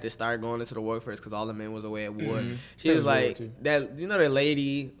women had to start going into the workforce because all the men was away at war. Mm-hmm. She was like, that, you know the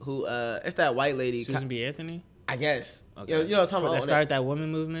lady who, it's that white lady. Susan B. Anthony? I guess. Okay. You know what I'm talking about? That started that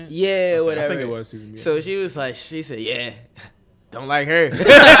woman movement? Yeah, whatever. I think it was Susan B. So she was like, she said, yeah. Don't like her.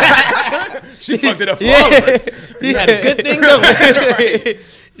 She fucked it up for all of us. She had a good thing going. Right.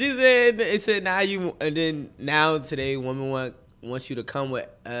 She said, it said now today women want you to come with,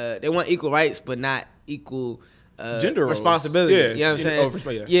 they want equal rights but not equal gender responsibility. Yeah. You know what I'm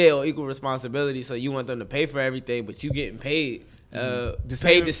saying? Or equal responsibility. So you want them to pay for everything, but you getting paid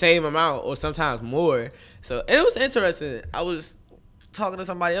paid the same amount or sometimes more. So and it was interesting. I was talking to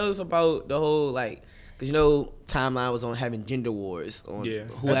somebody else about the whole like. Because, you know, Timeline was on having gender wars on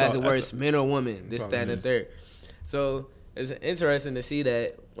who has it worse, men or women, this, that, and the third. So it's interesting to see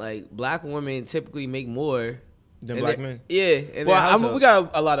that, like, black women typically make more than black men. Yeah. Well, we got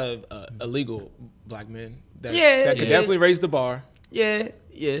a lot of illegal black men that could definitely raise the bar. Yeah.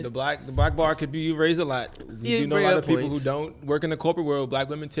 The black bar could be raised a lot. We do know a lot of people who don't work in the corporate world. Black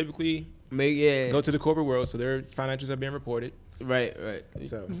women typically go to the corporate world, so their financials are being reported. Right.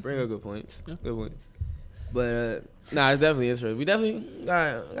 So bring up good points. Yeah. Good point. But it's definitely interesting. We definitely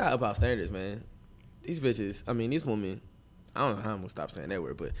got up our standards, man. These bitches, I mean, these women. I don't know how I'm gonna stop saying that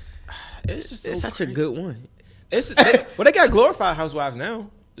word, but it's just it's such a good one. They got glorified housewives now.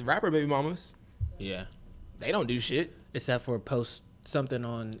 The rapper baby mamas. Yeah. They don't do shit except for post something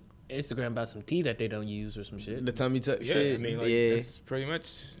on Instagram about some tea that they don't use or some shit. The tummy tuck shit. I mean, that's pretty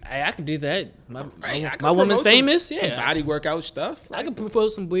much. I can do that. My woman's famous. Some body workout stuff. I can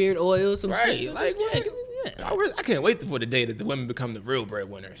promote some weird oils, some shit. Like, I can't wait for the day that the women become the real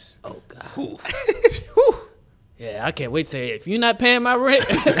breadwinners. Oh God. Yeah, I can't wait to. If you're not paying my rent,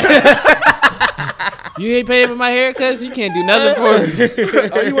 if you ain't paying for my haircuts, you can't do nothing for me.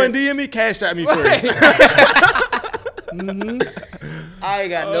 Oh, you want to DM me? Cash at me first. I ain't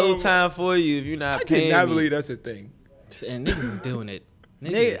got no time for you if you're not paying me. I cannot believe that's a thing. And niggas is doing it.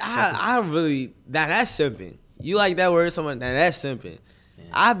 I really that's simping. You like that word? Someone that's simping. Yeah.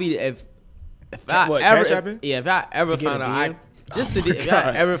 I'd be if I ever found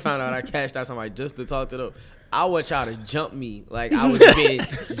out I cashed out somebody just to talk to them. I want y'all to jump me like I was being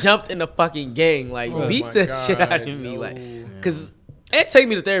jumped in the fucking gang, like beat the shit out of me, like, cause it take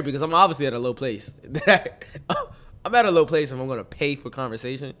me to therapy because I'm obviously at a low place. I'm at a low place if I'm gonna pay for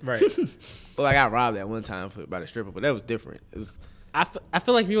conversation, right? But like I got robbed at one time by the stripper, but that was different. It was. I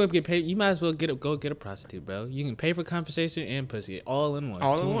feel like if you want to get paid, you might as well go get a prostitute, bro. You can pay for conversation and pussy all in one.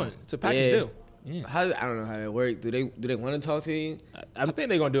 All in one. It's a package deal. Yeah. I don't know how that works. Do they want to talk to you? I think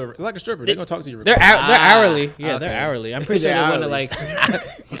they're gonna do it like a stripper. They're gonna talk to you. They're hourly. Yeah, okay. They're hourly. I'm pretty sure they want to like.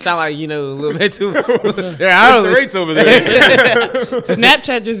 Sound like you know a little bit too. They're hourly. The rates over there.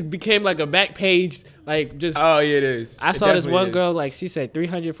 Snapchat just became like a back page, like just. Oh yeah, it is. I saw this one girl like she said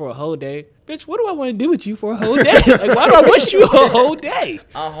 $300 for a whole day. Bitch, what do I want to do with you for a whole day? Like, why do I want you a whole day?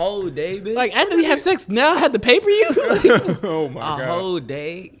 A whole day, bitch. Like after we have sex, now I have to pay for you. Oh my god. A whole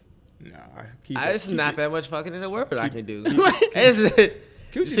day. It's not that much fucking in the world I can do.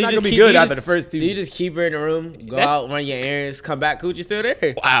 Coochie's not gonna be good after the first two. You just keep her in the room, go out, run your errands, come back, Coochie's still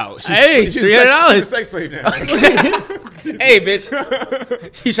there. Wow. She's a sex slave now. Hey, bitch.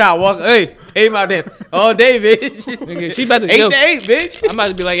 She trying to walk. Hey, pay my damn all day, bitch. She about to 8 to 8, bitch. I'm about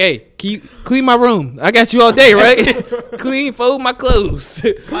to be like, hey, clean my room. I got you all day, right? Clean, fold my clothes.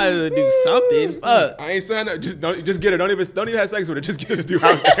 Might as well do something. Fuck. I ain't saying that. Just get her. Don't even have sex with her. Just get her to do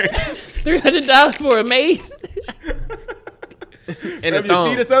housework. $300 for a maid. And if you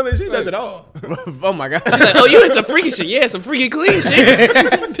feed her something, she does it all. Oh my god. She's like, oh, you into some freaky shit? Yeah, some freaky clean shit.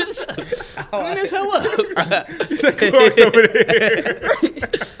 Clean this hell up. She's like, Clorox over there.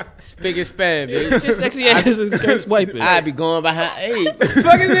 Spick and span, bitch. Just sexy ass and straight swiping. I'd be going behind. Hey, what the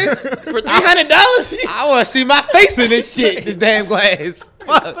fuck is this? For $300? I want to see my face in this shit. This damn glass. Fuck.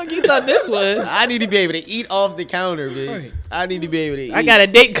 What the fuck you thought this was? I need to be able to eat off the counter, bitch. Right. I need to be able to eat. I got a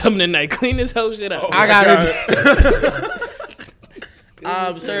date coming tonight. Clean this whole shit up. I got it.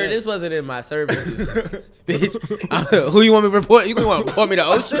 Sir, this wasn't in my services, bitch. Who you want me to report? You want to report me to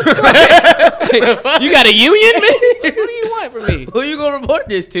OSHA? You got a union, man? What do you want from me? Who you gonna report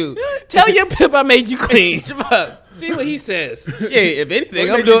this to? Tell your pimp I made you clean. See what he says. Yeah, if anything,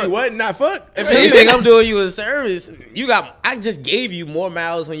 I'm doing what? Not fuck. If anything, I'm doing you a service. I just gave you more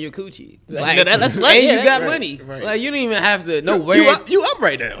miles on your coochie. Like, and you got money. Right. Like you don't even have to know where you up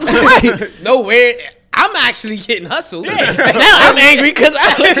right now. Right. Know where. I'm actually getting hustled. Yeah. Now I'm angry because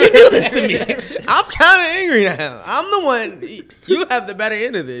I let you do this to me. I'm kind of angry now. I'm the one. You have the better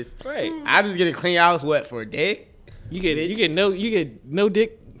end of this. Right. I just get to clean your house wet for a day. You get no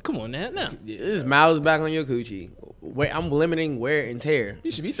dick. Come on now. No. This miles back on your coochie. I'm limiting wear and tear.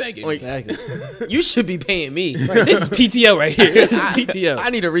 You should be thanking. Exactly. You should be paying me. Right. This is PTO right here. This is PTO.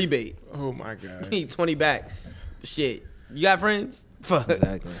 I need a rebate. Oh my god. I need 20 back. Shit. You got friends? Fuck.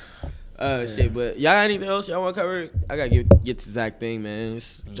 Exactly. Shit, but y'all got anything else y'all want to cover? I gotta get to Zach thing, man.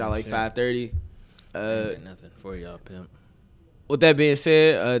 Y'all like 5:30. Nothing for y'all, pimp. With that being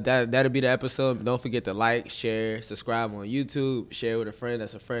said, that'll be the episode. Don't forget to like, share, subscribe on YouTube, share with a friend.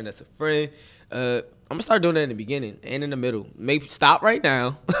 That's a friend. I'm gonna start doing that in the beginning and in the middle. Maybe stop right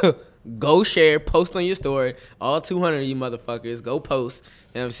now. go share, post on your story. All 200 of you motherfuckers, go post. You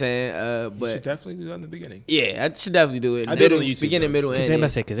know what I'm saying? But you should definitely do that in the beginning. Yeah, I should definitely do it. I do it on YouTube. Beginning, middle, and end.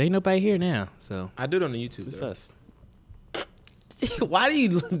 Because ain't nobody here now. So I do it on the YouTube. Just us. Why do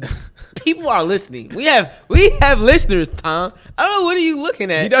you? People are listening. We have listeners, Tom. I don't know. What are you looking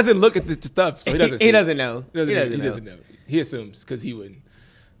at? He doesn't look at the stuff, so he doesn't. He doesn't know. He doesn't know. He assumes because he wouldn't.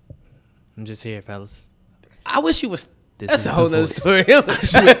 I'm just here, fellas. I wish you was. That's a whole nother story.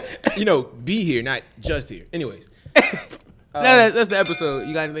 You know, be here, not just here. Anyways, that's the episode.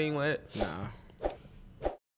 You got anything you want? Nah.